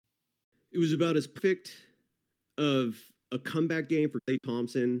It was about as perfect of a comeback game for Klay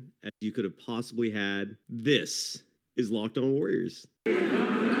Thompson as you could have possibly had. This is Locked On Warriors. You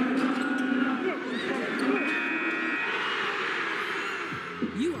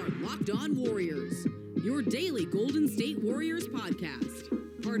are Locked On Warriors, your daily Golden State Warriors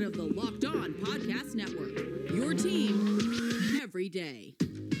podcast. Part of the Locked On Podcast Network, your team every day.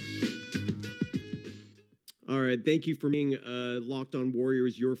 All right, thank you for being Locked On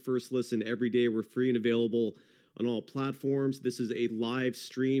Warriors, your first listen every day. We're free and available on all platforms. This is a live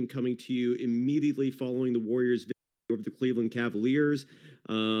stream coming to you immediately following the Warriors victory over the Cleveland Cavaliers.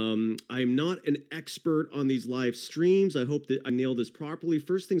 I'm not an expert on these live streams. I hope that I nailed this properly.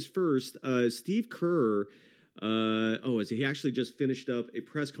 First things first, Steve Kerr, as he actually just finished up a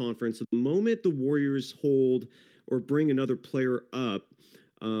press conference. The moment the Warriors hold or bring another player up,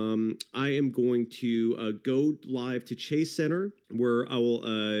 I am going to go live to Chase Center, where I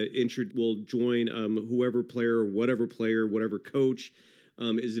will join whoever player, whatever coach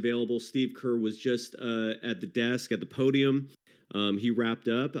is available. Steve Kerr was just at the desk at the podium. He wrapped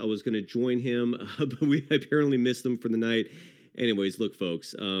up. I was going to join him, but we apparently missed him for the night. Anyways, look,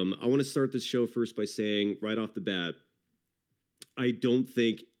 folks, I want to start this show first by saying right off the bat, I don't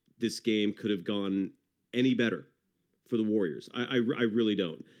think this game could have gone any better for the Warriors. I really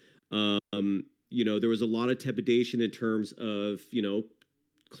don't. There was a lot of trepidation in terms of,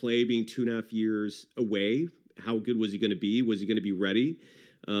 Klay being 2.5 years away. How good was he going to be? Was he going to be ready?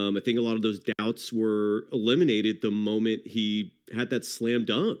 I think a lot of those doubts were eliminated the moment he had that slam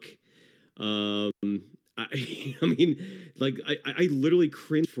dunk. I literally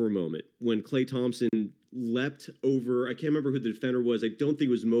cringed for a moment when Klay Thompson leapt over. I can't remember who the defender was. I don't think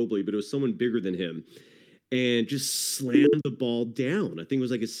it was Mobley, but it was someone bigger than him, and just slammed the ball down. I think it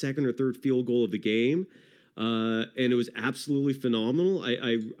was like his second or third field goal of the game, and it was absolutely phenomenal.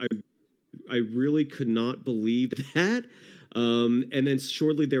 I really could not believe that. And then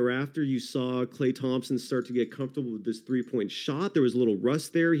shortly thereafter, you saw Klay Thompson start to get comfortable with this three-point shot. There was a little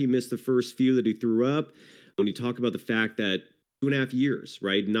rust there. He missed the first few that he threw up. When you talk about the fact that 2.5 years,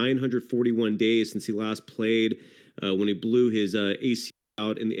 right, 941 days since he last played, when he blew his AC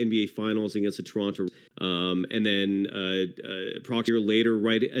out in the NBA Finals against the Toronto, and then approximately a year later,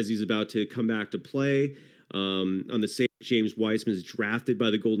 right as he's about to come back to play, on the same James Wiseman is drafted by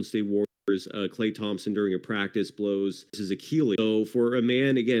the Golden State Warriors. Klay Thompson during a practice blows his Achilles. So for a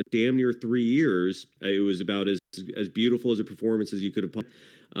man, again, damn near 3 years, it was about as beautiful as a performance as you could have.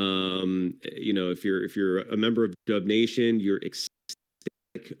 If you're a member of Dub Nation, you're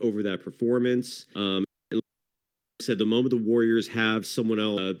ecstatic over that performance. And like I said, the moment the Warriors have someone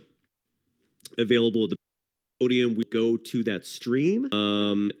else available at the podium, we go to that stream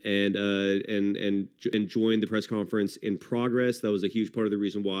and join the press conference in progress. That was a huge part of the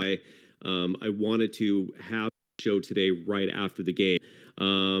reason why I wanted to have the show today right after the game.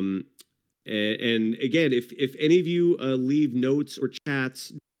 And again, if any of you leave notes or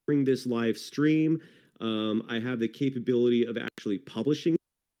chats during this live stream, I have the capability of actually publishing,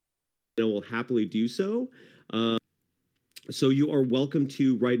 and I will happily do so. So you are welcome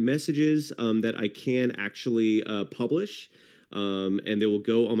to write messages that I can actually publish, and they will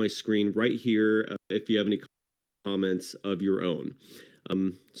go on my screen right here if you have any comments of your own.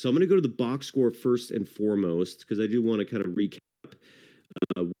 So I'm going to go to the box score first and foremost, because I do want to kind of recap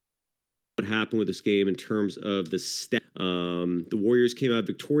what happened with this game in terms of the stat. The Warriors came out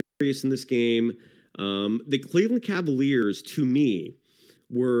victorious in this game. The Cleveland Cavaliers, to me,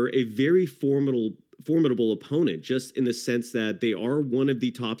 were a very formidable opponent, just in the sense that they are one of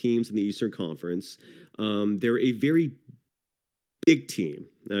the top teams in the Eastern Conference. They're a very big team.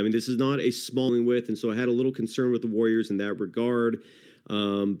 I mean, this is not a small with, and so I had a little concern with the Warriors in that regard.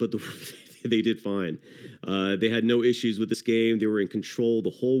 But they did fine. They had no issues with this game. They were in control the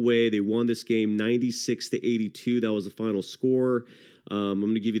whole way. They won this game 96-82. That was the final score. I'm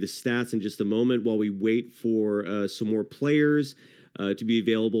going to give you the stats in just a moment while we wait for some more players to be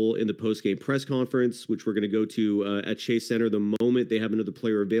available in the post-game press conference, which we're going to go to at Chase Center the moment they have another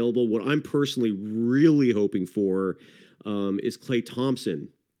player available. What I'm personally really hoping for is Klay Thompson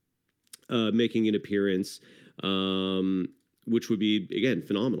making an appearance, which would be, again,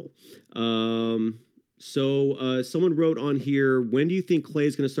 phenomenal. So someone wrote on here, when do you think Klay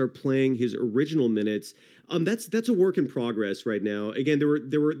is going to start playing his original minutes? That's a work in progress right now. Again,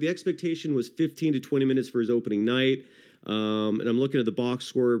 the expectation was 15 to 20 minutes for his opening night. And I'm looking at the box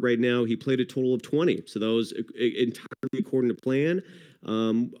score right now. He played a total of 20. So that was entirely according to plan.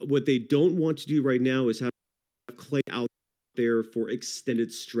 What they don't want to do right now is have Klay out there for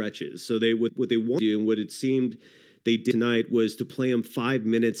extended stretches. So what they want to do, and what it seemed they did tonight was to play him 5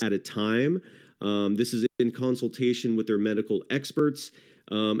 minutes at a time. This is in consultation with their medical experts.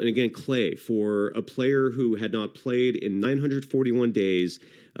 And again, Klay, for a player who had not played in 941 days,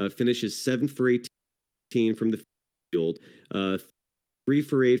 finishes 7 for 18 from the field, 3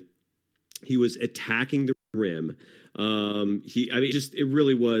 for 8. He was attacking the rim. It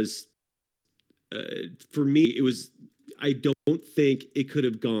really was, for me, it was, I don't think it could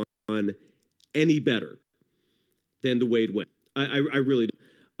have gone any better than the way it went. I really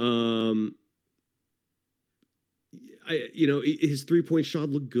don't. His 3-point shot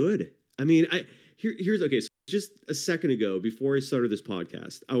looked good. I mean, here's okay. So just a second ago, before I started this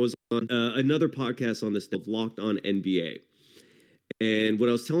podcast, I was on another podcast on this of Locked On NBA, and what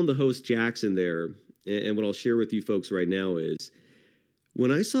I was telling the host Jackson there, and what I'll share with you folks right now is,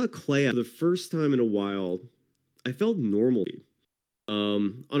 when I saw Klay for the first time in a while, I felt normal.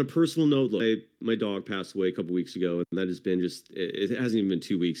 On a personal note, my dog passed away a couple weeks ago, and that has been it hasn't even been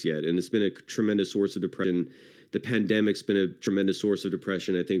 2 weeks yet, and it's been a tremendous source of depression. The pandemic's been a tremendous source of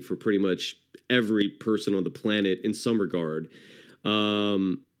depression, I think, for pretty much every person on the planet in some regard.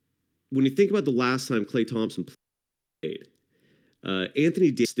 When you think about the last time Klay Thompson played,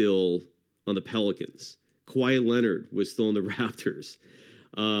 Anthony Davis still on the Pelicans. Kawhi Leonard was still in the Raptors.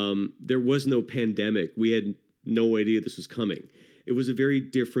 There was no pandemic. We had no idea this was coming. It was a very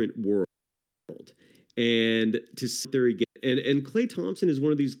different world. And to sit there again, and Klay Thompson is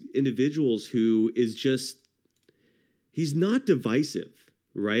one of these individuals who is just, he's not divisive,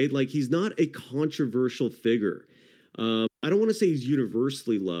 right? Like, he's not a controversial figure. I don't want to say he's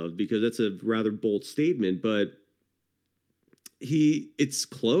universally loved, because that's a rather bold statement, but it's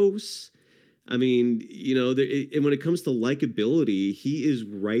close. I mean, and when it comes to likability, he is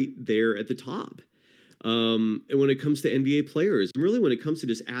right there at the top. And when it comes to NBA players, and really when it comes to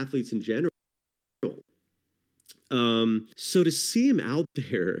just athletes in general. So to see him out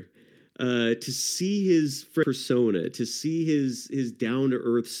there, to see his persona, to see his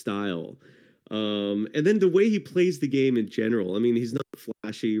down-to-earth style, and then the way he plays the game in general. I mean, he's not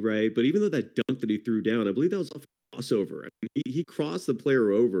flashy, right? But even though that dunk that he threw down, I believe that was off a crossover. I mean, he crossed the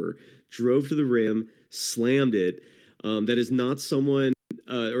player over, drove to the rim, slammed it. That is not someone,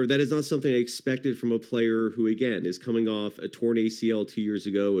 or that is not something I expected from a player who, again, is coming off a torn ACL 2 years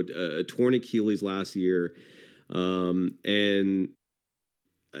ago, a torn Achilles last year. And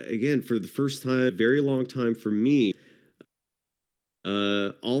again, for the first time, a very long time for me,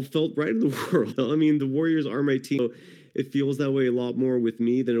 all felt right in the world. I mean, the Warriors are my team. It feels that way a lot more with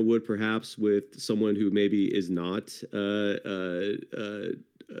me than it would perhaps with someone who maybe is not a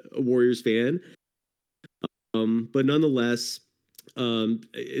Warriors fan. But nonetheless,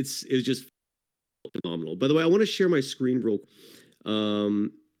 it's just phenomenal. By the way, I want to share my screen real. The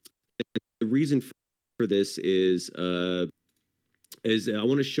reason for this is I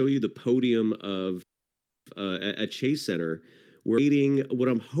want to show you the podium of at Chase Center. We're meeting what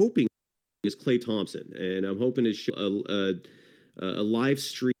I'm hoping is Klay Thompson, and I'm hoping to show a live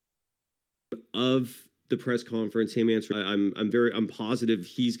stream of the press conference. Him answering. I'm positive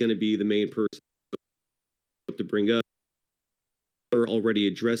he's going to be the main person to bring up. Already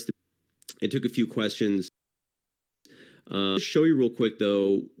addressed it and took a few questions. I'll show you real quick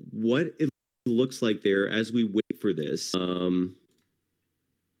though what it looks like there as we wait for this.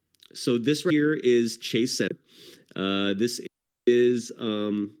 So this right here is Chase Center. This is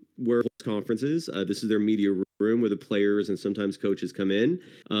where conferences. This is their media room where the players and sometimes coaches come in.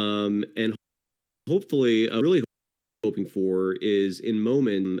 And hopefully, really hoping for is in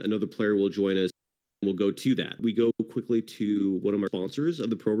moment another player will join us. We'll go to that. We go quickly to one of our sponsors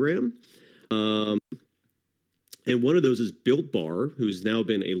of the program. And one of those is Built Bar, who's now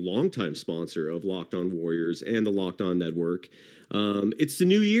been a longtime sponsor of Locked On Warriors and the Locked On Network. It's the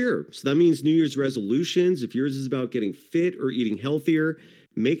new year. So that means New Year's resolutions. If yours is about getting fit or eating healthier,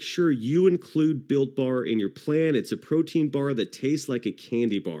 make sure you include Built Bar in your plan. It's a protein bar that tastes like a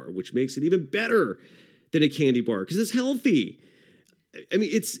candy bar, which makes it even better than a candy bar because it's healthy. I mean,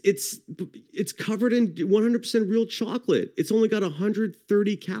 it's covered in 100% real chocolate. It's only got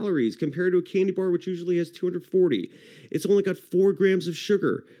 130 calories compared to a candy bar, which usually has 240. It's only got 4 grams of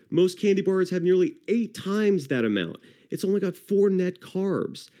sugar. Most candy bars have nearly 8 times that amount. It's only got 4 net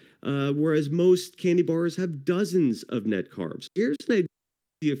carbs, whereas most candy bars have dozens of net carbs. Here's an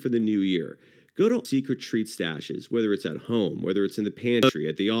idea for the new year. Go to secret treat stashes, whether it's at home, whether it's in the pantry,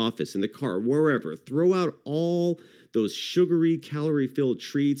 at the office, in the car, wherever. Throw out all those sugary, calorie-filled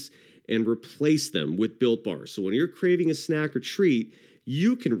treats and replace them with Built Bars. So when you're craving a snack or treat,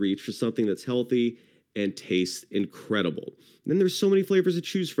 you can reach for something that's healthy and tastes incredible. And then there's so many flavors to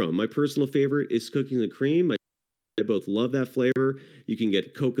choose from. My personal favorite is cookies and cream. My I both love that flavor. You can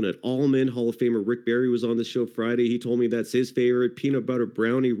get coconut almond. Hall of Famer Rick Barry was on the show Friday. He told me that's his favorite. Peanut butter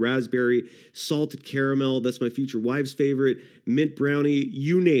brownie, raspberry, salted caramel. That's my future wife's favorite. Mint brownie,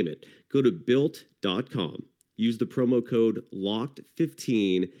 you name it. Go to built.com. Use the promo code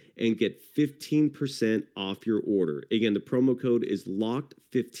LOCKED15 and get 15% off your order. Again, the promo code is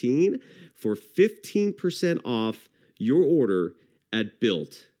LOCKED15 for 15% off your order at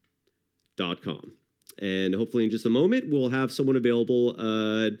built.com. And hopefully in just a moment, we'll have someone available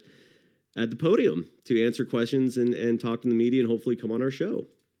at the podium to answer questions and talk to the media and hopefully come on our show.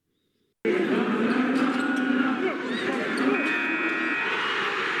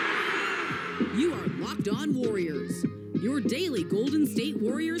 You are Locked On Warriors, your daily Golden State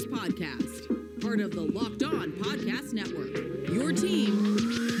Warriors podcast. Part of the Locked On Podcast Network, your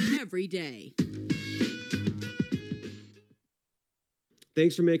team every day.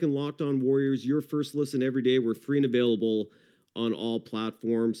 Thanks for making Locked On Warriors your first listen every day. We're free and available on all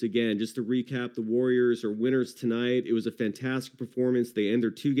platforms. Again, just to recap, the Warriors are winners tonight. It was a fantastic performance. They end their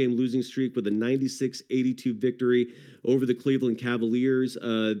two-game losing streak with a 96-82 victory over the Cleveland Cavaliers.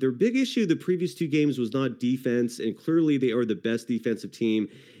 Their big issue the previous two games was not defense, and clearly they are the best defensive team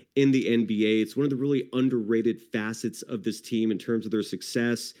in the NBA. It's one of the really underrated facets of this team in terms of their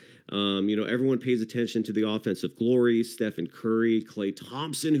success. Everyone pays attention to the offensive glory, Stephen Curry, Klay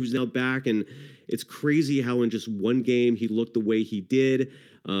Thompson, who's now back. And it's crazy how in just one game he looked the way he did.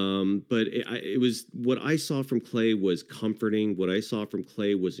 But it was what I saw from Klay was comforting. What I saw from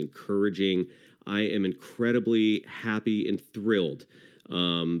Klay was encouraging. I am incredibly happy and thrilled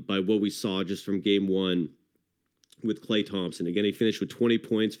by what we saw just from game one with Klay Thompson. Again, he finished with 20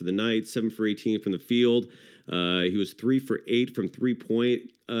 points for the night, 7 for 18 from the field. He was 3 for 8 from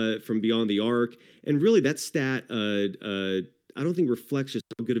 3-point from beyond the arc. And really that stat, I don't think reflects just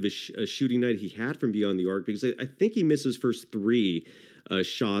how good of a shooting night he had from beyond the arc, because I think he missed his first 3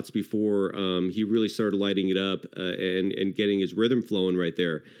 shots before he really started lighting it up and getting his rhythm flowing right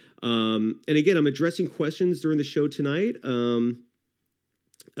there. And again, I'm addressing questions during the show tonight.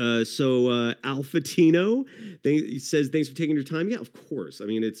 Alfatino says, thanks for taking your time. Yeah, of course. I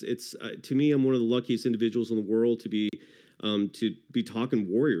mean, it's to me, I'm one of the luckiest individuals in the world to be talking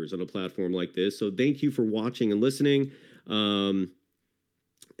Warriors on a platform like this. So thank you for watching and listening. And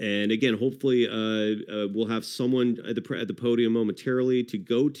again, hopefully we'll have someone at the podium momentarily to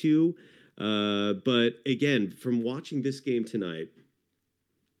go to. But again, from watching this game tonight,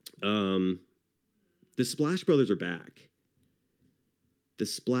 the Splash Brothers are back. The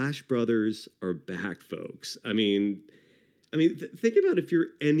Splash Brothers are back, folks. I mean, think about if you're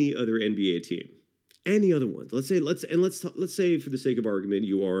any other NBA team, any other ones. Let's say for the sake of argument,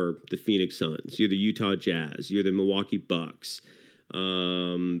 you are the Phoenix Suns, you're the Utah Jazz, you're the Milwaukee Bucks.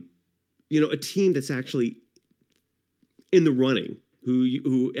 A team that's actually in the running,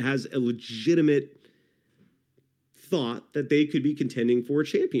 who has a legitimate thought that they could be contending for a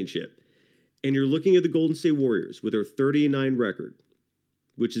championship. And you're looking at the Golden State Warriors with their 30-9 record,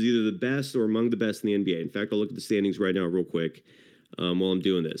 which is either the best or among the best in the NBA. In fact, I'll look at the standings right now real quick while I'm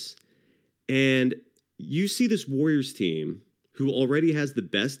doing this. And you see this Warriors team who already has the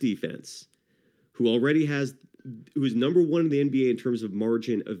best defense, who is number one in the NBA in terms of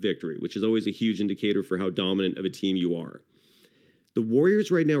margin of victory, which is always a huge indicator for how dominant of a team you are. The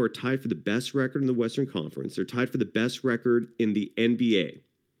Warriors right now are tied for the best record in the Western Conference. They're tied for the best record in the NBA.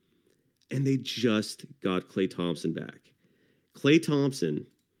 And they just got Klay Thompson back. Klay Thompson,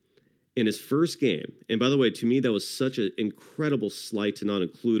 in his first game, and by the way, to me, that was such an incredible slight to not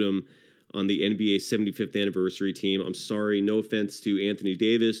include him on the NBA 75th anniversary team. I'm sorry, no offense to Anthony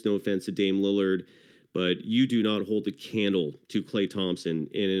Davis, no offense to Dame Lillard, but you do not hold a candle to Klay Thompson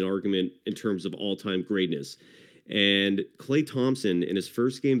in an argument in terms of all-time greatness. And Klay Thompson, in his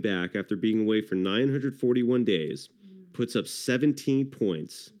first game back after being away for 941 days, puts up 17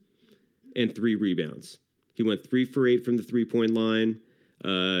 points and 3 rebounds. He went 3 for 8 from the 3-point line.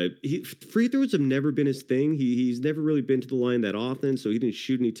 Free throws have never been his thing. He's never really been to the line that often, so he didn't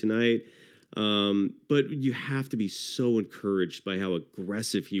shoot any tonight. But you have to be so encouraged by how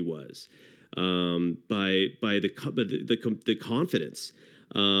aggressive he was, by the confidence.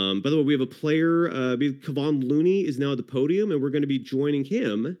 By the way, we have a player. Kevon Looney is now at the podium, and we're going to be joining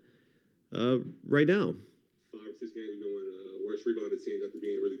him right now. 5 or 6 games going worst rebounding team after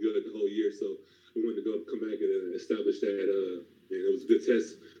being really good the whole year, so we wanted to come back and establish that. And it was a good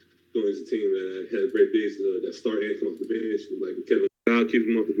test going as a team that had great bigs that start and come off the bench. Like Kevin, keep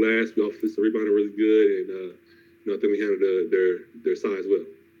them off the glass. The offensive rebounding really good, and I think we handled their size well.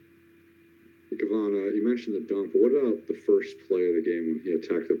 Kevon, you mentioned the dunk, but what about the first play of the game when he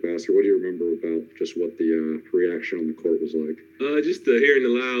attacked the basket? What do you remember about just what the reaction on the court was like? Just hearing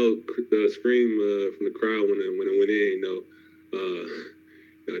the loud scream from the crowd when it went in.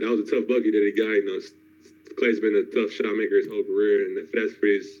 That was a tough bucket that he got. Clay's been a tough shot maker his whole career, and that's for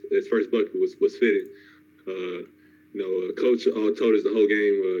his first bucket was fitting. Coach told us the whole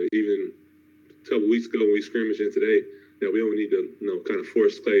game, even a couple weeks ago when we scrimmaged in today, that we don't need to kind of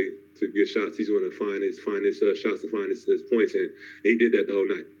force Klay to get shots. He's going to find his shots and find his points, and he did that the whole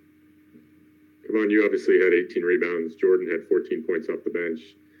night. Kevon, you obviously had 18 rebounds. Jordan had 14 points off the bench.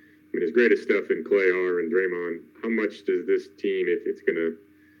 I mean, as great as Steph and Klay are and Draymond, how much does this team, if it's going to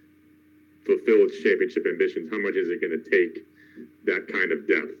fulfill its championship ambitions, how much is it going to take that kind of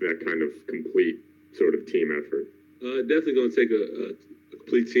depth, that kind of complete sort of team effort? Definitely going to take a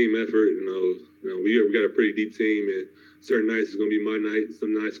complete team effort. We got a pretty deep team, and certain nights it's going to be my night.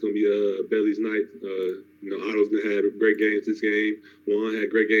 Some nights it's going to be Bailey's night. Otto's going to have great games this game. Juan had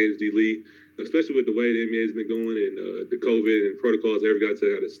great games. D-Lee, especially with the way the NBA has been going and the COVID and protocols, every guy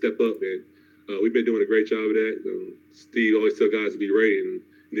got to step up, and we've been doing a great job of that. Steve always tell guys to be ready, and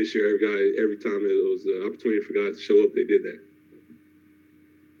this year every time it was an opportunity for guys to show up, they did that.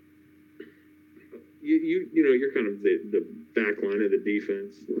 You're kind of the back line of the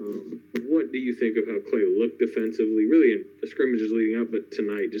defense. What do you think of how Klay looked defensively, really in the scrimmages leading up, but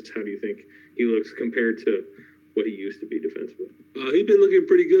tonight, just how do you think he looks compared to what he used to be defensively? He's been looking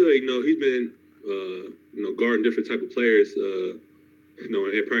pretty good. He's been guarding different type of players. And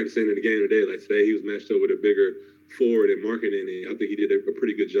practicing in the game today. Like today, he was matched up with a bigger forward and marketing, and I think he did a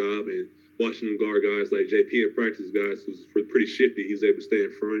pretty good job. And watching him guard guys like JP in practice, guys who's pretty shifty, he's able to stay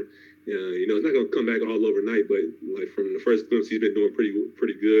in front. It's not going to come back all overnight, but like from the first glimpse, he's been doing pretty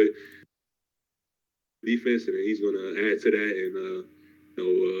good defense, and he's going to add to that. And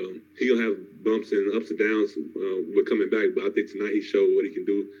he's going to have bumps and ups and downs with coming back, but I think tonight he showed what he can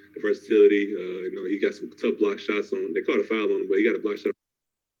do, the versatility. He got some tough block shots on. They caught a foul on him, but he got a block shot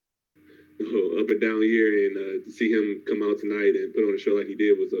up and down here, and to see him come out tonight and put on a show like he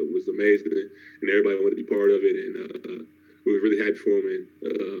did was amazing, and everybody wanted to be part of it, and we were really happy for him, and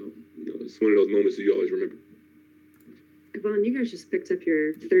it's one of those moments that you always remember. Kevon, you guys just picked up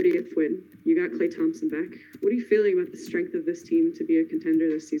your 30th win. You got Klay Thompson back. What are you feeling about the strength of this team to be a contender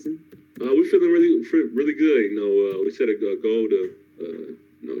this season? We're feeling really good. We set a goal to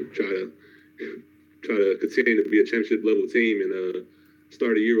try to continue to be a championship level team, and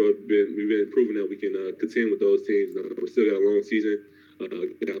start of the year we've been proving that we can contend with those teams. We still got a long season.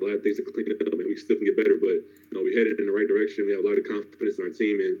 Got a lot of things to clean up, and we still can get better. But we headed in the right direction. We have a lot of confidence in our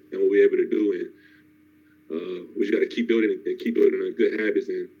team and what we're able to do. And we just got to keep building good habits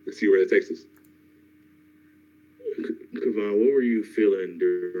and see where that takes us. Kevon, what were you feeling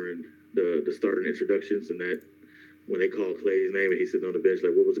during the starting introductions and that when they called Klay's name and he's sitting on the bench?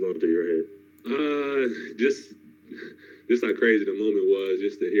 Like, what was going through your head? Just how crazy the moment was,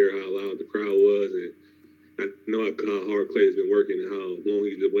 just to hear how loud the crowd was, and I know how hard Klay has been working and how long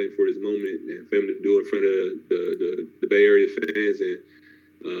he's been waiting for this moment, and for him to do it in front of the Bay Area fans, and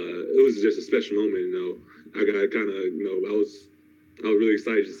it was just a special moment. I got kind of, I was really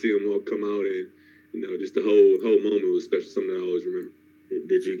excited to see them all come out, and just the whole moment was special, something I always remember.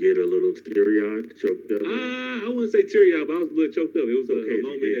 Did you get a little teary-eyed, choked up? I wouldn't say teary-eyed, but I was a little choked up. It was a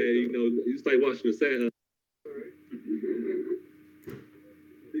moment that, it's like watching the sad.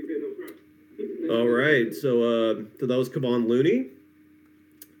 All right, so that was Kevon Looney.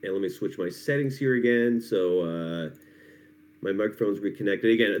 And let me switch my settings here again. So my microphone's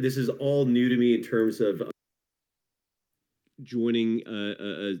reconnected. Again, this is all new to me in terms of joining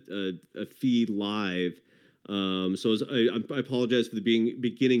a feed live. So I apologize for the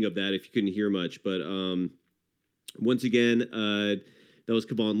beginning of that if you couldn't hear much. But once again, that was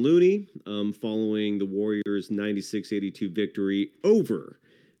Kevon Looney following the Warriors' 96-82 victory over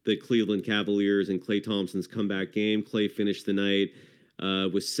the Cleveland Cavaliers in Klay Thompson's comeback game. Klay finished the night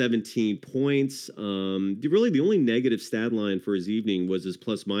with 17 points. Really, the only negative stat line for his evening was his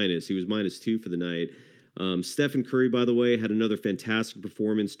plus-minus. He was -2 for the night. Stephen Curry, by the way, had another fantastic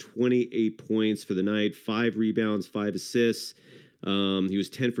performance, 28 points for the night, 5 rebounds, 5 assists. He was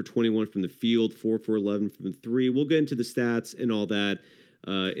 10 for 21 from the field, 4 for 11 from the three. We'll get into the stats and all that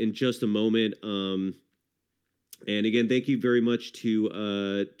in just a moment. And again, thank you very much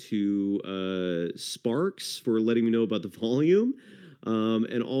to Sparks for letting me know about the volume.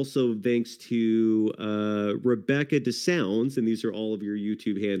 And also thanks to Rebecca DeSounds, and these are all of your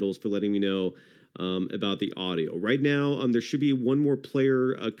YouTube handles, for letting me know about the audio. Right now, there should be one more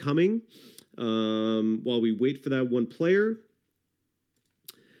player coming. While we wait for that one player,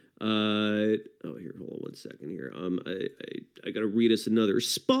 Here, hold on one second here. I got to read us another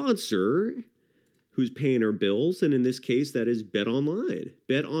sponsor who's paying our bills, and in this case, that is BetOnline.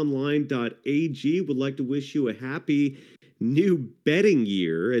 BetOnline.ag would like to wish you a happy new betting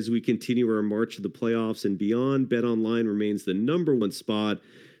year as we continue our march to the playoffs and beyond. BetOnline remains the number one spot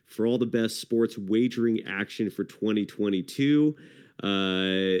for all the best sports wagering action for 2022.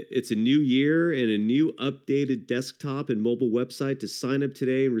 It's a new year and a new updated desktop and mobile website to sign up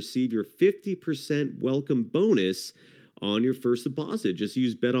today and receive your 50% welcome bonus on your first deposit. Just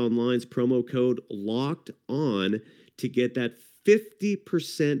use BetOnline's promo code LOCKEDON to get that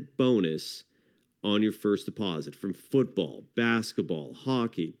 50% bonus on your first deposit from football, basketball,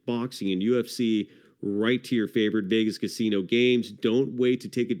 hockey, boxing, and UFC right to your favorite Vegas casino games. Don't wait to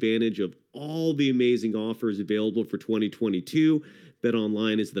take advantage of all the amazing offers available for 2022.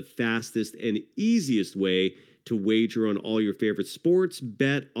 BetOnline is the fastest and easiest way to wager on all your favorite sports.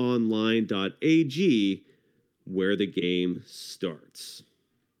 BetOnline.ag, where the game starts.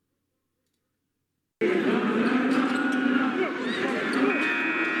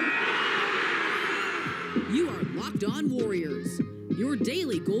 You are Locked On Warriors, your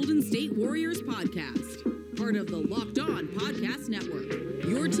daily Golden State Warriors podcast. Part of the Locked On Podcast Network,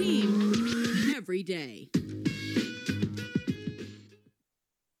 your team every day.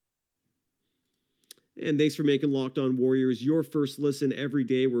 And thanks for making Locked On Warriors your first listen every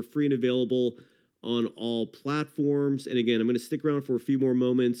day. We're free and available on all platforms. And again, I'm going to stick around for a few more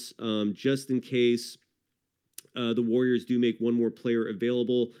moments just in case the Warriors do make one more player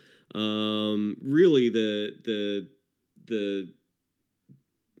available. Really, the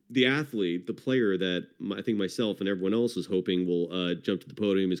athlete, the player that I think myself and everyone else is hoping will jump to the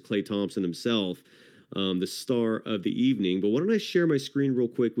podium is Klay Thompson himself, the star of the evening. But why don't I share my screen real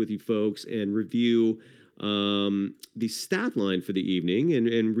quick with you folks and review the stat line for the evening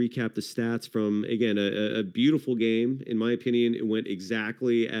and recap the stats from, again, a beautiful game. In my opinion, it went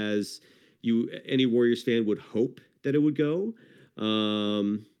exactly as any Warriors fan would hope that it would go.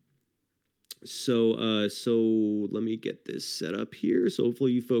 So let me get this set up here. So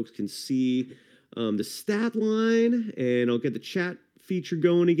hopefully you folks can see the stat line, and I'll get the chat feature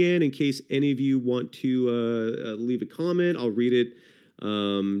going again in case any of you want to leave a comment. I'll read it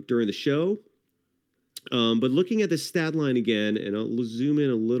during the show. But looking at the stat line again, and I'll zoom in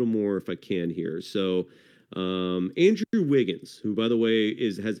a little more if I can here. So Andrew Wiggins, who, by the way,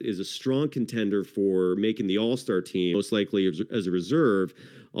 is a strong contender for making the All-Star team, most likely as a reserve,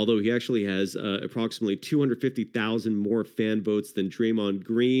 although he actually has approximately 250,000 more fan votes than Draymond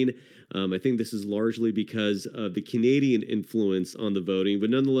Green. I think this is largely because of the Canadian influence on the voting. But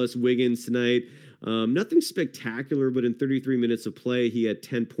nonetheless, Wiggins tonight, nothing spectacular, but in 33 minutes of play, he had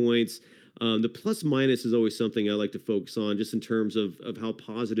 10 points. The plus minus is always something I like to focus on, just in terms of how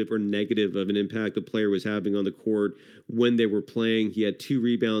positive or negative of an impact the player was having on the court when they were playing. He had 2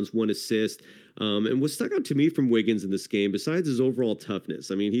 rebounds, 1 assist. And what stuck out to me from Wiggins in this game, besides his overall toughness,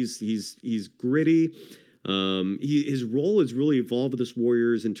 I mean, he's gritty. His role has really evolved with this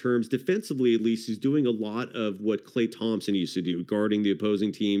Warriors in terms, defensively at least, he's doing a lot of what Klay Thompson used to do, guarding the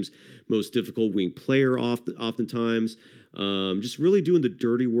opposing team's most difficult wing player oftentimes. Just really doing the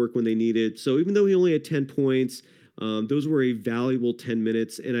dirty work when they need it. So even though he only had 10 points, those were a valuable 10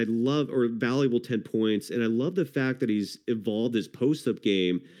 minutes, and valuable 10 points. And I love the fact that he's evolved his post-up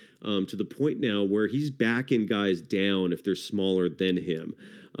game to the point now where he's backing guys down if they're smaller than him.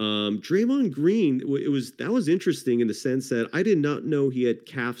 Draymond Green, that was interesting in the sense that I did not know he had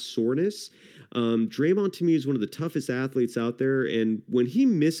calf soreness. Draymond, to me, is one of the toughest athletes out there, and when he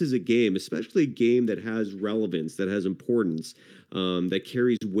misses a game, especially a game that has relevance, that has importance, that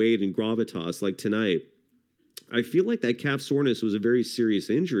carries weight and gravitas, like tonight, I feel like that calf soreness was a very serious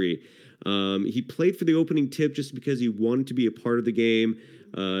injury. He played for the opening tip just because he wanted to be a part of the game.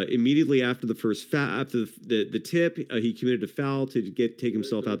 Immediately after the the tip, he committed a foul to take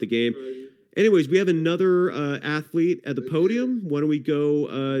himself out the game. Anyways, we have another athlete at the podium. Why don't we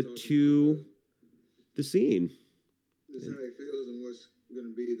go to the scene? This is how he feels and what's going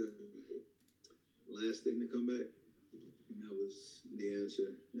to be the last thing to come back. And that was the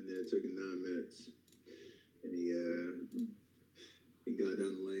answer. And then it took him 9 minutes. And he got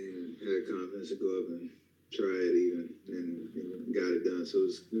down the lane and had confidence to go up and try it even and got it done. So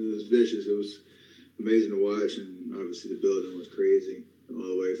it was vicious. It was amazing to watch. And obviously the building was crazy all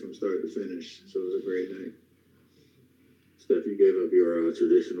the way from start to finish. So it was a great night. Steph, you gave up your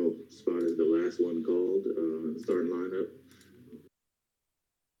traditional spot as the last one called, starting lineup.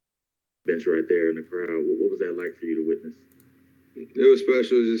 Bench right there in the crowd. What was that like for you to witness? It was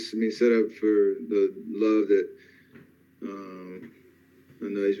special. Just set up for the love that I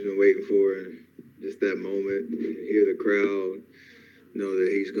know he's been waiting for, and just that moment, hear the crowd, know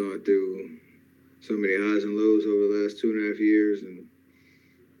that he's gone through so many highs and lows over the last 2.5 years, and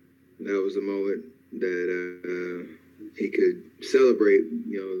that was the moment that he could celebrate,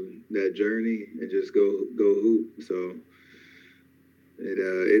 that journey and just go hoop. So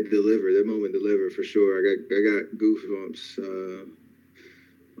it delivered. That moment delivered for sure. I got goosebumps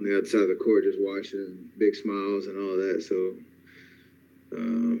on the outside of the court just watching, big smiles and all that. So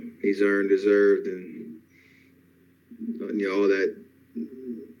he's earned, deserved, and all that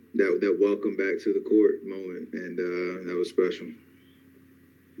welcome back to the court moment, and that was special.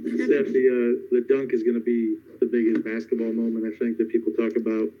 Steph, the dunk is going to be the biggest basketball moment, I think, that people talk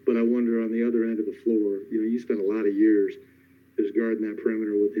about. But I wonder on the other end of the floor, you spent a lot of years just guarding that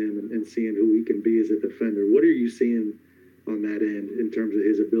perimeter with him and seeing who he can be as a defender. What are you seeing on that end in terms of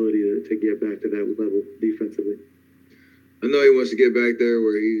his ability to get back to that level defensively? I know he wants to get back there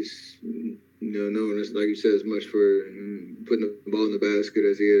where he's, known as, like you said, as much for putting the ball in the basket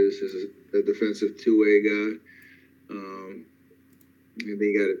as he is as a defensive two-way guy. And then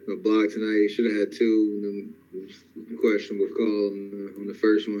he got a block tonight. He should have had two. Questionable call on the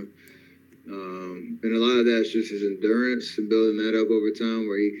first one. And a lot of that's just his endurance and building that up over time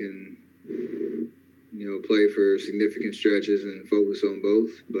where he can, play for significant stretches and focus on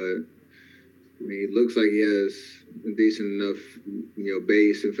both. But, it looks like he has a decent enough,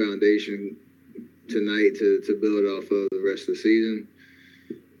 base and foundation tonight to build off of the rest of the season.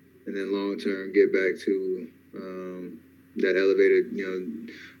 And then long-term get back to that elevated,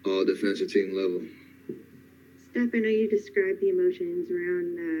 all defensive team level. Steph, I know you described the emotions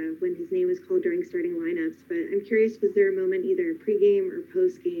around when his name was called during starting lineups, but I'm curious, was there a moment either pregame or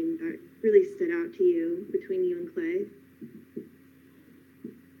postgame that really stood out to you between you and Klay?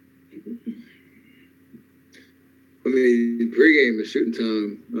 I mean, pregame and shooting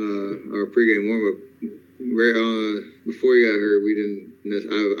time, our pregame warm-up, before he got hurt,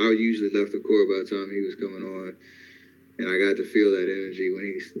 I usually left the court by the time he was coming on. And I got to feel that energy when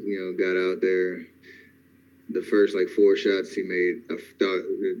he, got out there. The first, 4 shots he made, I thought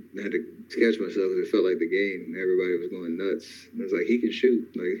I had to catch myself because it felt like the game. Everybody was going nuts. I was like, he can shoot.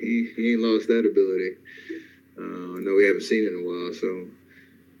 He ain't lost that ability. I know we haven't seen it in a while. So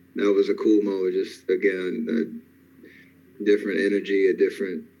that was a cool moment. Just, again, a different energy, a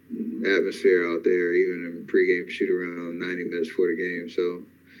different atmosphere out there, even in pregame shoot around 90 minutes before the game. So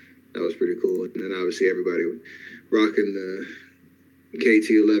that was pretty cool. And then obviously everybody rocking the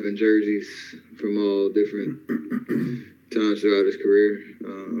KT11 jerseys from all different times throughout his career.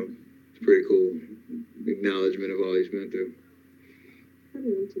 It's pretty cool acknowledgement of all he's been through.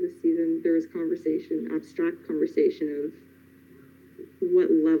 Coming into the season, there was abstract conversation of what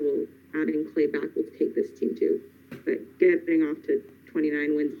level adding Klay back will take this team to. But getting off to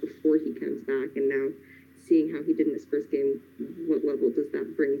 29 wins before he comes back, and now seeing how he did in his first game, what level does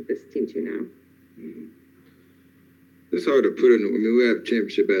that bring this team to now? It's hard to put in. We have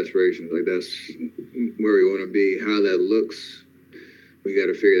championship aspirations. That's where we want to be. How that looks, we got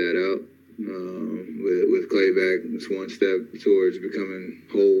to figure that out. With Klay back, it's one step towards becoming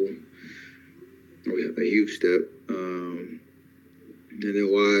whole. A huge step. And then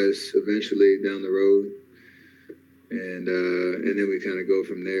Wise eventually down the road. And then we kind of go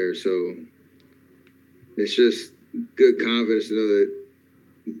from there. So it's just good confidence to know that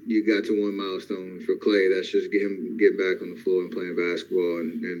you got to one milestone. For Klay, that's just get back on the floor and playing basketball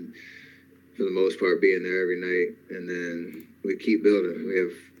and for the most part being there every night. And then we keep building. We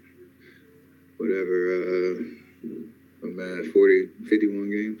have 51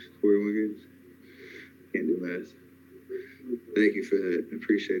 games. Can't do math. Thank you for that. I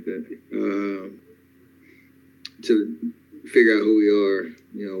appreciate that. To figure out who we are,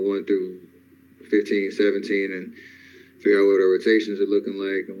 1 through 15, 17, and figure out what our rotations are looking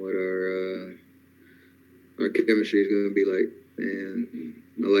like and what our chemistry is going to be like. And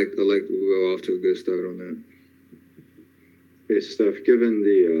I like we're off to a good start on that. Hey, Steph, given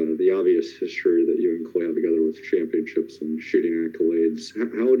the obvious history that you and Klay have together with championships and shooting accolades,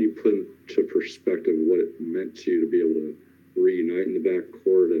 how would you put into perspective what it meant to you to be able to reunite in the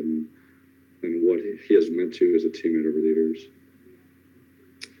backcourt and what he has meant to you as a teammate over the years?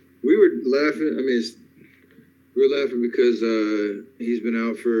 We were laughing. We were laughing because he's been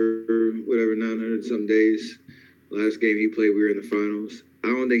out for 900 some days. Last game he played, we were in the finals. I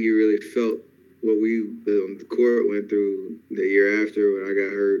don't think he really felt what the court went through the year after when I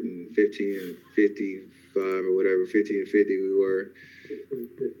got hurt in 15 and 55 or whatever, 15 and 50 we were.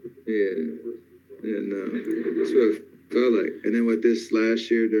 Yeah. And that's what it felt like. And then with this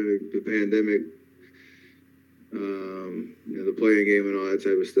last year during the pandemic, the playing game and all that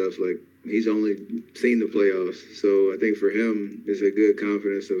type of stuff. Like, he's only seen the playoffs. So I think for him, it's a good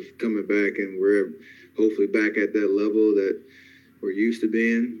confidence of coming back, and we're hopefully back at that level that we're used to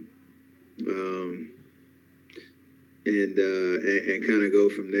being. And kind of go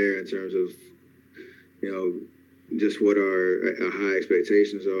from there in terms of, just what our high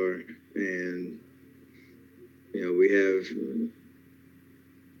expectations are. And, we have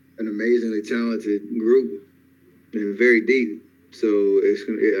an amazingly talented group and very deep. So it's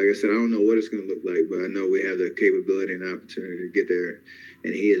gonna, like I said, I don't know what it's gonna look like, but I know we have the capability and opportunity to get there,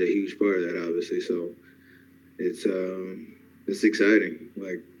 and he is a huge part of that, obviously. So it's exciting.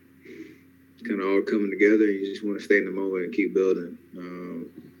 Like, it's kind of all coming together. You just want to stay in the moment and keep building,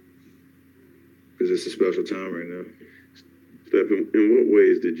 because it's a special time right now. Steph, in what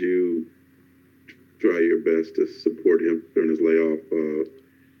ways did you try your best to support him during his layoff,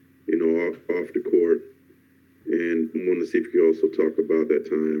 off the court? And I want to see if you could also talk about that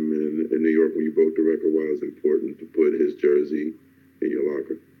time in New York when you broke the record, why it was important to put his jersey in your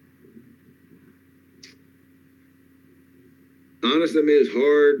locker. Honestly, I mean, it's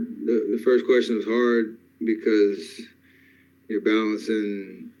hard. The first question is hard because you're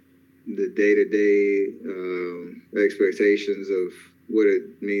balancing the day-to-day expectations of what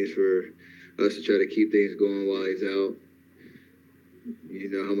it means for us to try to keep things going while he's out. You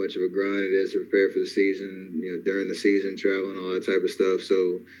know how much of a grind it is to prepare for the season, during the season, traveling, all that type of stuff.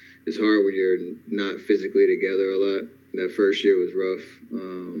 So it's hard when you're not physically together a lot. That first year was rough.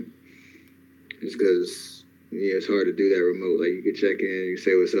 Just because, it's hard to do that remote. Like, you can check in, you can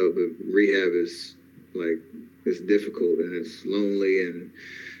say what's up, but rehab is, like, it's difficult, and it's lonely, and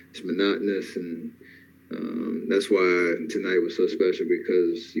it's monotonous, and that's why tonight was so special,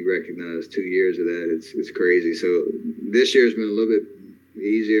 because you recognize 2 years of that. It's crazy. So this year's been a little bit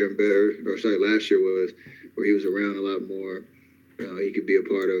easier and better. Last year was where he was around a lot more. He could be a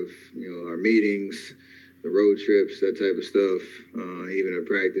part of, our meetings, the road trips, that type of stuff. Even at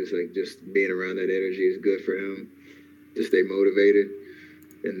practice, like, just being around that energy is good for him to stay motivated.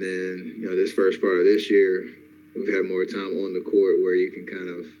 And then, this first part of this year, we've had more time on the court where you can kind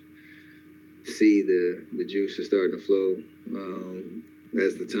of see the juice is starting to flow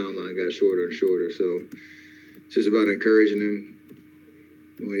as the timeline got shorter and shorter. So it's just about encouraging him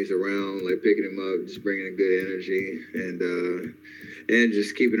when he's around, like picking him up, just bringing a good energy, and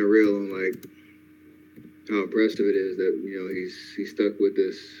just keeping it real on, like, how impressive it is that he's stuck with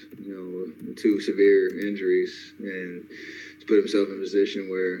this, 2 severe injuries, and he's put himself in a position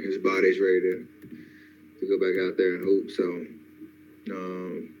where his body's ready to go back out there and hoop. So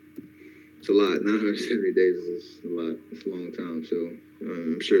it's a lot. 970 days is a lot. It's a long time. So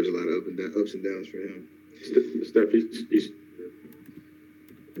I'm sure there's a lot of ups and downs for him. Steph, he's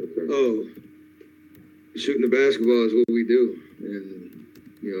okay. Oh, shooting the basketball is what we do, and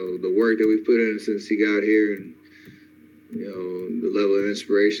the work that we've put in since he got here, and the level of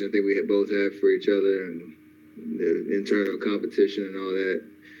inspiration I think we both have for each other, and the internal competition and all that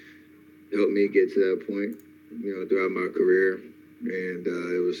helped me get to that point, throughout my career. And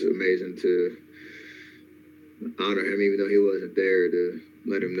it was amazing to honor him, even though he wasn't there, to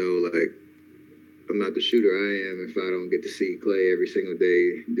let him know, like, I'm not the shooter I am if I don't get to see Klay every single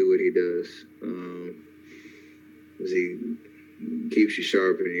day do what he does. Because he keeps you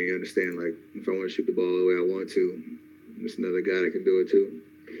sharp, and you understand, like, if I want to shoot the ball the way I want to, there's another guy that can do it too.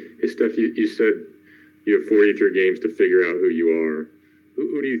 Hey, Steph, you said you have 43 games to figure out who you are.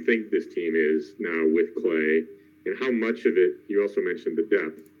 Who do you think this team is now with Klay? And how much of it, you also mentioned the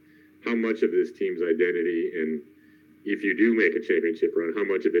depth, how much of this team's identity, and if you do make a championship run, how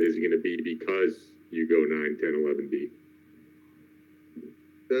much of it is going to be because you go 9, 10, 11 deep?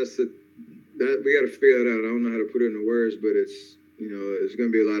 That we got to figure that out. I don't know how to put it into words, but it's, there's going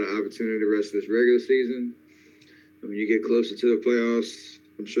to be a lot of opportunity the rest of this regular season. When you get closer to the playoffs,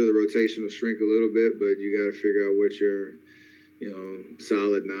 I'm sure the rotation will shrink a little bit, but you got to figure out what your,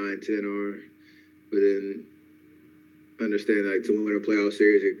 solid 9, 10 are. But then understand, like, to win a playoff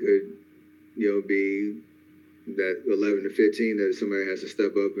series, it could, be that 11 to 15 that somebody has to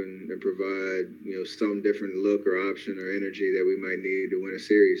step up and provide, some different look or option or energy that we might need to win a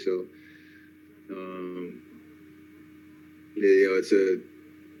series. So, it's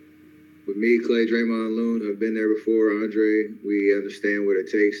with me, Klay, Draymond, Loon have been there before. Andre, we understand what it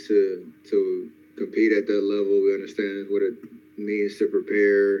takes to compete at that level. We understand what it means to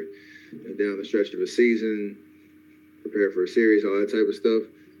prepare down the stretch of a season, prepare for a series, all that type of stuff.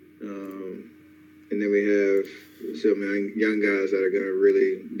 And then we have some young guys that are going to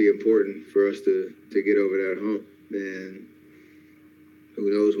really be important for us to get over that hump. And who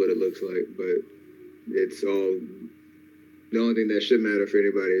knows what it looks like. But it's all, the only thing that should matter for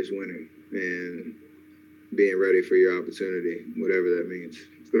anybody is winning and being ready for your opportunity, whatever that means.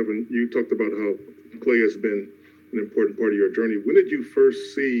 Stephen, you talked about how Klay has been an important part of your journey. When did you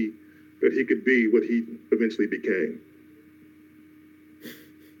first see that he could be what he eventually became?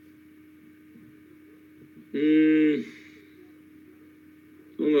 I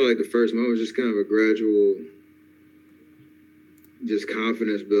don't know, like the first moment was just kind of a gradual, just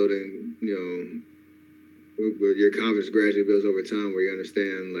confidence building, where your confidence gradually builds over time, where you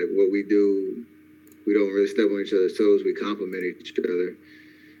understand like what we do, we don't really step on each other's toes, we complement each other.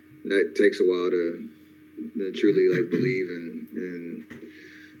 And that takes a while to truly like believe and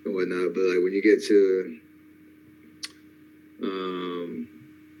whatnot. But like when you get to,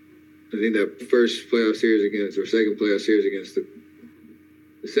 I think that first playoff series against, or second playoff series against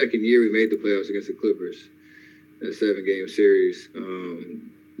the second year we made the playoffs against the Clippers, that 7-game series,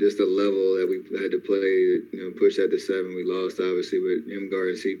 just the level that we had to play, push that to 7. We lost obviously with him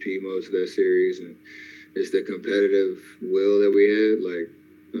guarding CP most of that series, and just the competitive will that we had, like,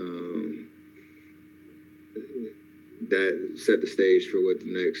 that set the stage for what the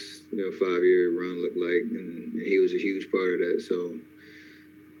next 5-year run looked like, and he was a huge part of that. So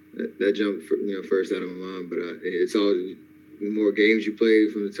that jumped first out of my mind. But it's all the more games you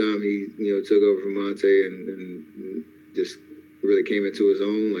played from the time he took over from Monte and just really came into his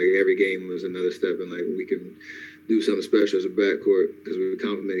own. Like every game was another step, and like we can do something special as a backcourt because we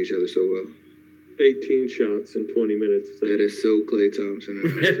complement each other so well. 18 shots in 20 minutes. That is so Klay Thompson.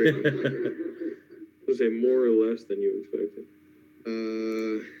 Was it more or less than you expected?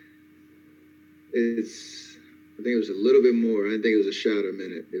 I think it was a little bit more. I didn't think it was a shot a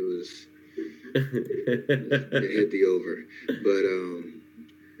minute. It was it hit the over. But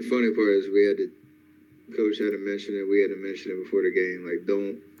the funny part is coach had to mention it. We had to mention it before the game. Like,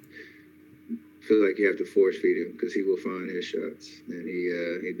 don't feel like you have to force feed him because he will find his shots. And he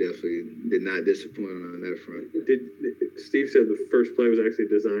definitely did not disappoint on that front. Steve said the first play was actually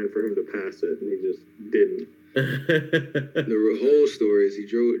designed for him to pass it, and he just didn't. The whole story is he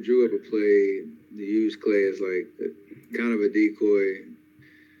drew up a play to use Klay as like kind of a decoy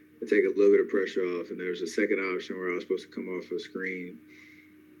to take a little bit of pressure off, and there was a second option where I was supposed to come off a screen.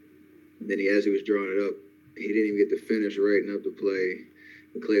 And then as he was drawing it up, he didn't even get to finish writing up the play.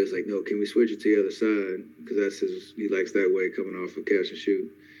 And Klay was like, "No, can we switch it to the other side?" Because he likes that way, coming off of catch and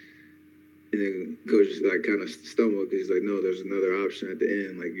shoot. And then coach just like kind of stumbled because he's like, "No, there's another option at the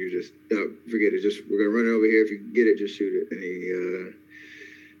end. Like you're just forget it. We're gonna run it over here. If you get it, just shoot it." And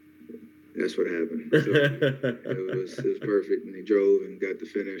that's what happened. So it was perfect, and he drove and got the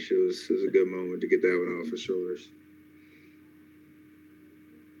finish. It was a good moment to get that one off his shoulders.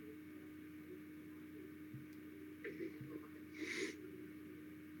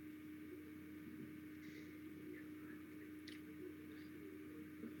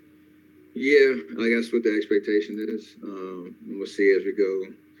 Yeah, I guess what the expectation is. And we'll see as we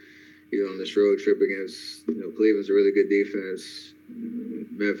go, on this road trip against, Cleveland's a really good defense.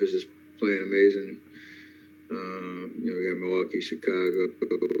 Memphis is playing amazing. We got Milwaukee, Chicago,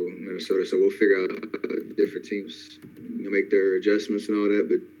 Minnesota. So we'll figure out how different teams make their adjustments and all that.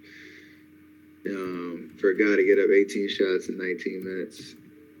 But for a guy to get up 18 shots in 19 minutes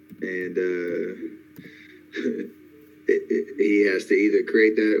and he has to either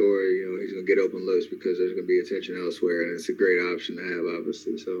create that or, he's going to get open looks because there's going to be attention elsewhere. And it's a great option to have,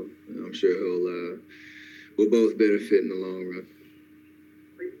 obviously. So I'm sure we'll both benefit in the long run.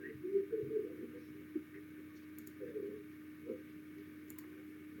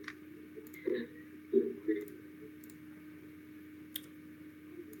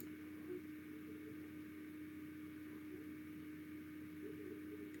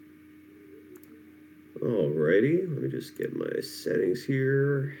 Alrighty, let me just get my settings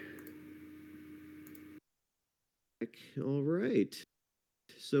here. All right.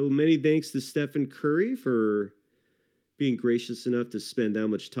 So many thanks to Stephen Curry for being gracious enough to spend that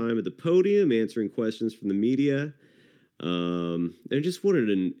much time at the podium, answering questions from the media. And just what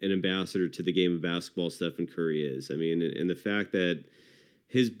an ambassador to the game of basketball Stephen Curry is. I mean, and the fact that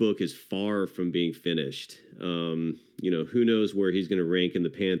his book is far from being finished. Who knows where he's going to rank in the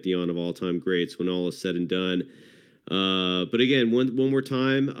pantheon of all-time greats when all is said and done. But again, one more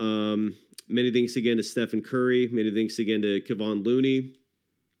time, many thanks again to Stephen Curry. Many thanks again to Kevon Looney.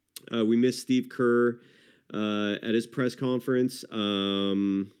 We missed Steve Kerr at his press conference.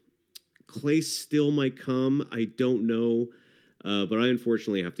 Klay still might come. I don't know. But I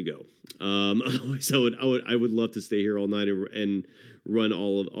unfortunately have to go. Otherwise, I would love to stay here all night and run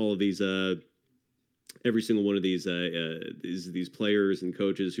all of these every single one of these players and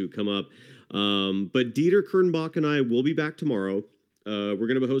coaches who come up. But Dieter Kurtenbach and I will be back tomorrow. We're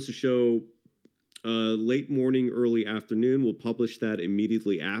going to host a show late morning, early afternoon. We'll publish that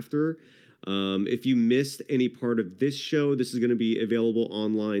immediately after. If you missed any part of this show, this is going to be available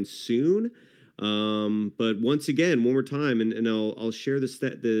online soon. But once again, one more time, and I'll share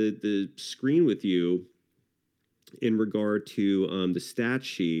the screen with you in regard to the stat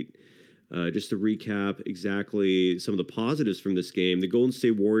sheet. Just to recap exactly some of the positives from this game, the Golden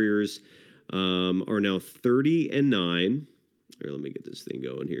State Warriors are now 30-9. Here, let me get this thing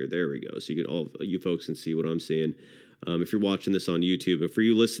going here. There we go. So you folks can see what I'm seeing. If you're watching this on YouTube, and for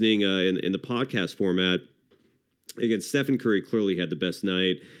you listening in the podcast format, again, Stephen Curry clearly had the best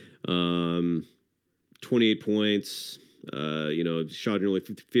night. 28 points. Shot nearly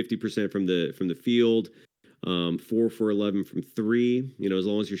 50% from the field. 4 for 11 from 3. As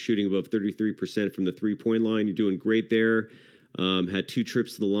long as you're shooting above 33% from the 3-point line, you're doing great there. Had 2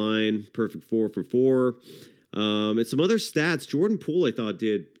 trips to the line, perfect 4 for 4. And some other stats. Jordan Poole, I thought,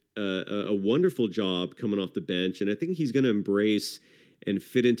 did a wonderful job coming off the bench, and I think he's going to embrace and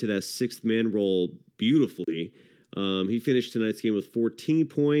fit into that 6th man role beautifully. He finished tonight's game with 14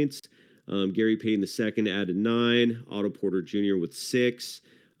 points. Gary Payton II added 9. Otto Porter Jr. with 6.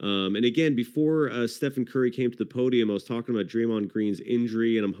 And again, before Stephen Curry came to the podium, I was talking about Draymond Green's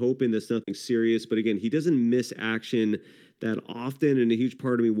injury, and I'm hoping that's nothing serious. But again, he doesn't miss action that often, and a huge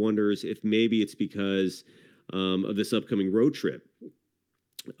part of me wonders if maybe it's because of this upcoming road trip.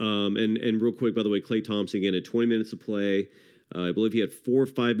 And real quick, by the way, Klay Thompson again at 20 minutes of play. I believe he had 4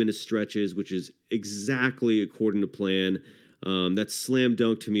 5-minute stretches, which is exactly according to plan. That slam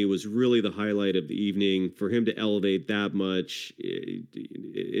dunk to me was really the highlight of the evening. For him to elevate that much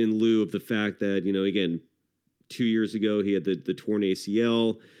in lieu of the fact that, again, 2 years ago he had the torn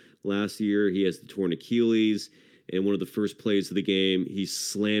ACL. Last year he has the torn Achilles. And one of the first plays of the game, he's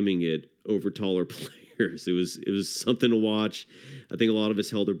slamming it over taller players. It was something to watch. I think a lot of us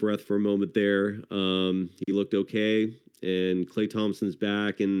held our breath for a moment there. He looked okay, and Klay Thompson's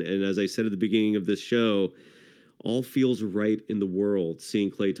back. And as I said at the beginning of this show, all feels right in the world seeing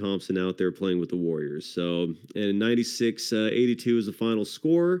Klay Thompson out there playing with the Warriors. So, and 96-82 is the final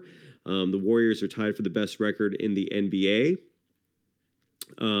score. The Warriors are tied for the best record in the NBA.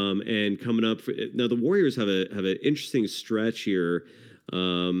 And coming up, now the Warriors have an interesting stretch here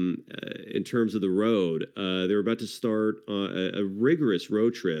in terms of the road. They're about to start a rigorous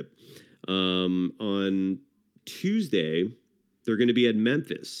road trip on Tuesday. They're going to be at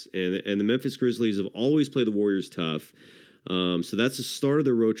Memphis, and the Memphis Grizzlies have always played the Warriors tough. So that's the start of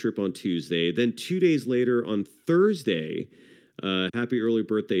their road trip on Tuesday. Then 2 days later on Thursday, happy early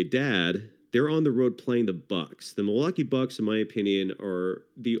birthday, Dad, they're on the road playing the Bucks. The Milwaukee Bucks, in my opinion, are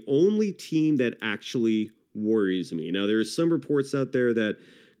the only team that actually worries me. Now, there's some reports out there that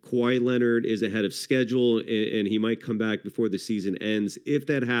Kawhi Leonard is ahead of schedule, and he might come back before the season ends. If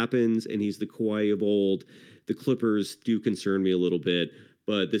that happens, and he's the Kawhi of old, the Clippers do concern me a little bit.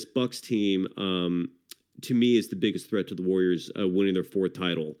 But this Bucks team, to me, is the biggest threat to the Warriors winning their 4th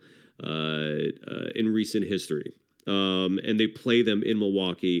title in recent history. And they play them in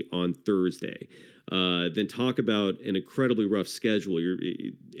Milwaukee on Thursday. Then talk about an incredibly rough schedule. You're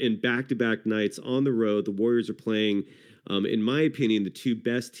in back-to-back nights on the road. The Warriors are playing, in my opinion, the 2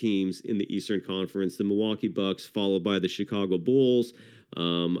 best teams in the Eastern Conference, the Milwaukee Bucks, followed by the Chicago Bulls.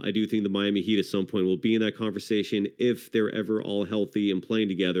 I do think the Miami Heat at some point will be in that conversation if they're ever all healthy and playing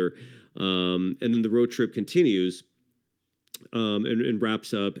together. And then the road trip continues and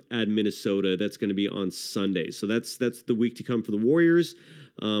wraps up at Minnesota. That's going to be on Sunday. So that's the week to come for the Warriors.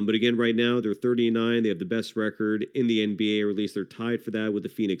 But again, right now they're 30-9. They have the best record in the NBA, or at least they're tied for that with the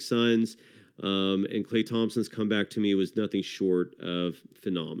Phoenix Suns. And Klay Thompson's comeback to me was nothing short of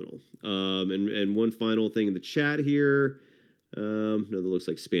phenomenal. And one final thing in the chat here. No, that looks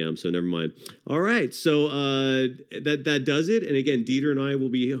like spam, so never mind. All right, so that does it. And again, Dieter and I will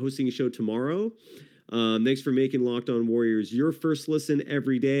be hosting a show tomorrow. Thanks for making Locked On Warriors your first listen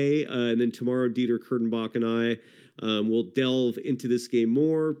every day. And then tomorrow, Dieter Kurtenbach and I will delve into this game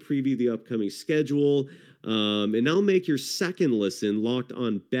more, preview the upcoming schedule, and I'll make your second listen Locked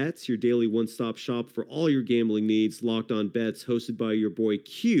On Bets, your daily one-stop shop for all your gambling needs. Locked On Bets, hosted by your boy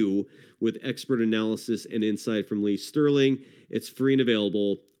Q, with expert analysis and insight from Lee Sterling. It's free and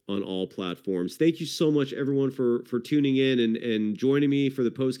available on all platforms. Thank you so much, everyone, for tuning in and joining me for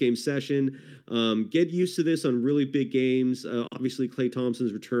the post-game session. Get used to this on really big games. Obviously, Klay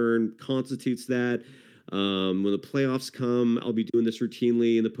Thompson's return constitutes that. When the playoffs come, I'll be doing this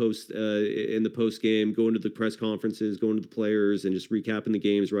routinely in the post game, going to the press conferences, going to the players, and just recapping the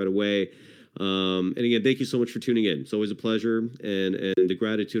games right away. And again, thank you so much for tuning in. It's always a pleasure, and the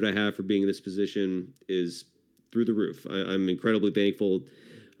gratitude I have for being in this position is through the roof. I'm incredibly thankful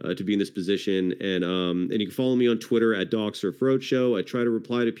to be in this position, and you can follow me on Twitter at DogSurfRoadshow. I try to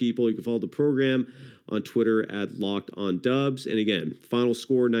reply to people. You can follow the program on Twitter at Locked On Dubs. And again, final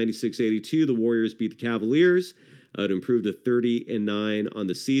score 96-82. The Warriors beat the Cavaliers to improve to 30-9 on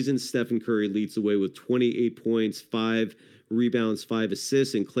the season. Stephen Curry leads the way with 28 points, 5 rebounds, 5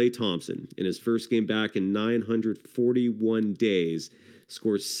 assists, and Klay Thompson, in his first game back in 941 days,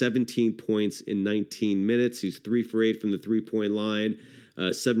 scores 17 points in 19 minutes. He's 3 for 8 from the three-point line,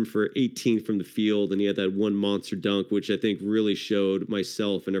 7 for 18 from the field, and he had that one monster dunk, which I think really showed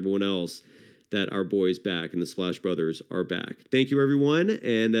myself and everyone else that our boys back and the Splash Brothers are back. Thank you, everyone,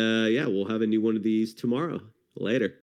 and yeah, we'll have a new one of these tomorrow. Later.